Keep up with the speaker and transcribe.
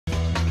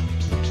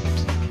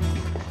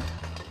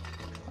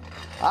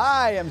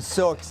I am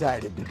so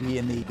excited to be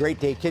in the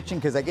Great Day Kitchen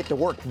because I get to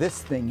work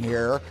this thing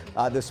here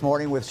this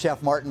morning with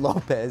Chef Martin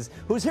Lopez,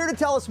 who's here to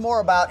tell us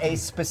more about a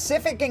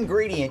specific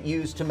ingredient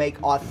used to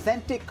make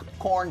authentic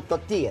corn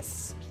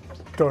tortillas.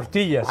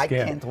 Tortillas. I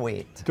can't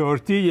wait.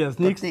 Tortillas,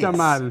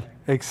 nixtamal,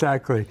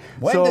 exactly.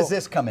 When does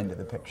this come into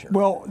the picture?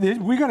 Well,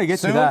 we're going to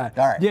get Soon? to that.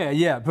 All right.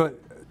 Yeah, but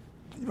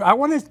I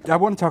want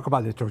to talk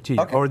about the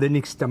tortilla or the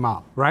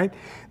nixtamal, right?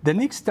 The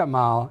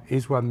nixtamal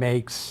is what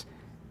makes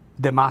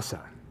the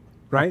masa,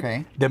 right?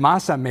 Okay. The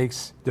masa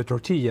makes the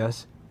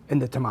tortillas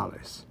and the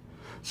tamales.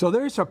 So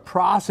there's a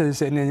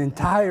process and an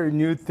entire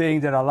new thing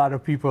that a lot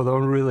of people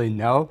don't really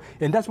know,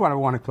 and that's what I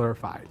want to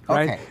clarify,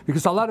 right? Okay.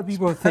 Because a lot of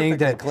people think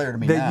that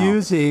they're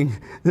using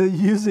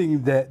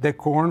the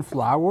corn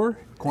flour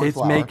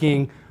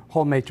making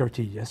homemade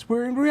tortillas,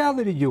 where in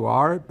reality you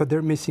are, but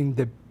they're missing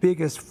the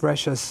biggest,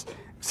 freshest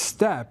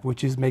step,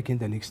 which is making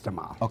the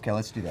nixtamal. Okay,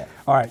 let's do that.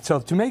 All right, so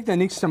to make the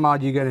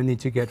nixtamal, you're gonna need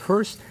to get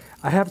first,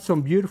 I have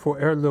some beautiful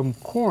heirloom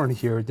corn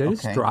here that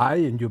is dry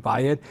and you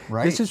buy it.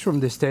 Right. This is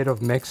from the state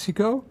of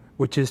Mexico,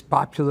 which is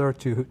popular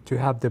to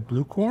have the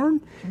blue corn.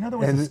 You know there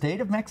was a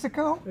state of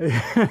Mexico?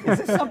 Is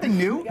this something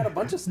new? We got a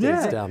bunch of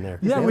states down there.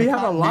 Yeah, we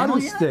have a lot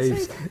of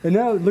states. And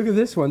now look at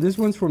this one. This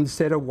one's from the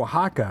state of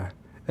Oaxaca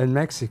in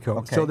Mexico.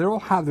 Okay. So they all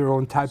have their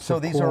own types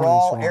of corn. So these are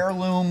all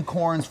heirloom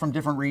corns from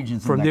different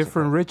regions From in Mexico.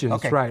 different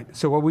regions, right.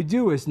 So what we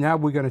do is now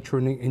we're going to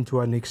turn it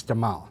into a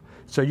nixtamal.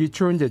 So you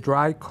turn the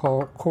dry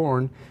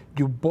corn,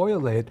 you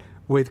boil it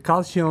with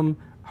calcium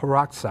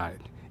hydroxide.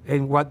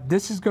 And what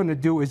this is going to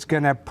do is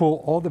going to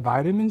pull all the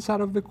vitamins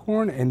out of the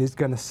corn and it's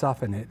going to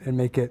soften it and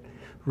make it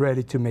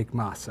ready to make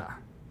masa.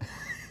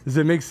 Does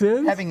it make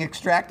sense? Having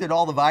extracted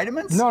all the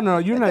vitamins? No,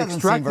 you're not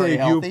extracting it.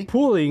 You're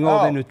pulling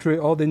all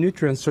the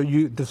nutrients so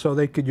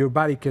your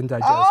body can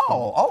digest them.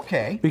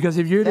 Okay. Because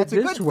if you eat it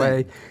this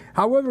way,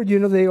 however, you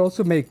know they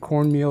also make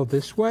cornmeal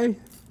this way.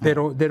 They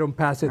don't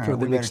pass it through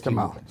the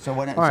nixtamal. So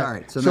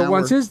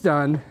once it's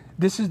done,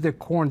 this is the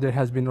corn that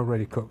has been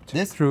already cooked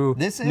through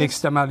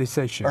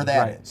nixtamalization. Or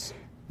that is?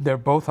 They're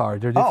both are.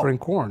 They're different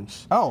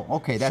corns. Oh,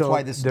 okay. That's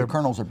why the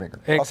kernels are bigger.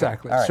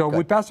 Exactly. Okay. Right, so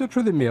we pass it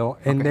through the mill,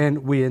 and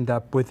then we end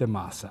up with the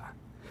masa.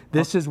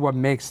 This is what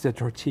makes the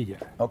tortilla.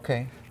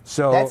 Okay.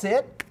 So that's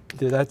it?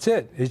 That's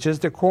it. It's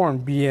just the corn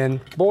being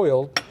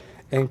boiled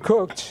and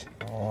cooked.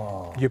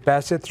 Oh. You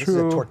pass it through. This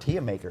is a tortilla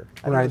maker.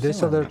 Right, this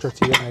is a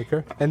tortilla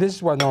maker. And this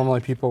is what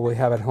normally people will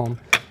have at home.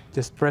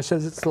 Just press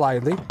it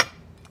slightly.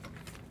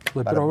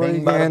 Flip it over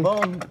again.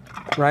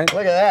 Right?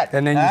 Look at that.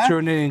 And then you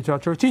turn it into a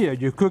tortilla.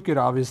 You cook it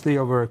obviously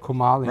over a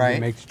comal and you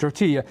make the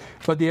tortilla.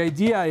 But the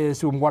idea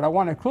is, what I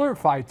want to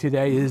clarify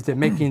today is that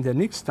making the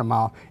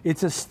nixtamal,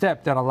 it's a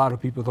step that a lot of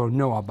people don't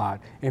know about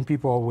and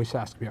people always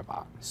ask me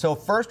about. So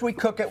first we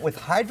cook it with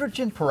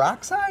hydrogen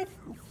peroxide?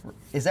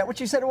 Is that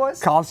what you said it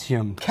was?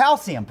 Calcium.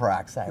 Calcium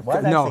peroxide.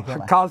 Why did I say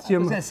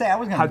calcium I was going to say I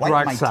was going to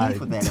wipe my teeth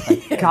with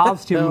that.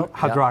 Calcium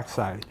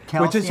hydroxide,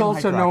 which is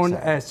also known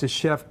as the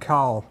Chef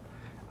Cal.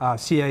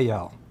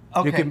 CAL.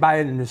 Okay. You can buy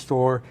it in the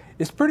store.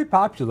 It's pretty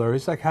popular.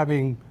 It's like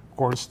having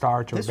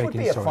cornstarch or baking soda.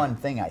 This would be a fun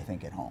thing, I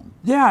think, at home.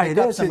 Yeah, Pick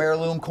up some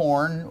heirloom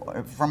corn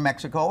from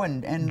Mexico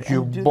and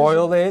you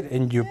boil it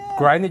and you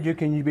grind it. You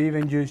can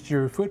even use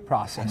your food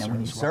processor. And then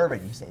when you serve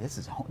it, you say,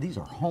 these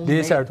are homemade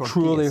These are tortillas.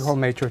 truly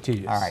homemade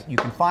tortillas. All right. You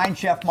can find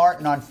Chef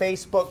Martin on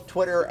Facebook,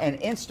 Twitter, and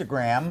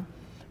Instagram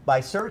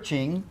by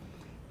searching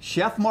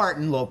Chef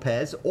Martin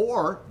Lopez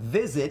or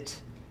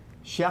visit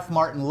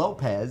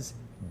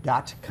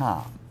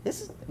chefmartinlopez.com.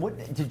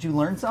 Did you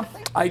learn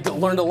something? I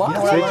learned a lot. You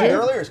know what I learned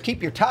earlier is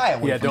keep your tie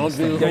away. Yeah, from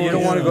you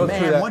don't want to go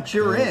through that. Once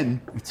you're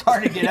in, it's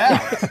hard to get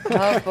out.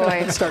 Oh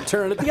boy! Start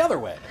turning it the other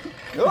way.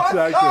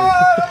 Exactly.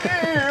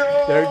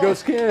 There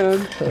goes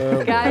Ken.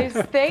 Guys,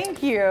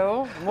 thank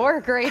you. More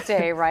Great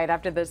Day right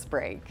after this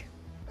break.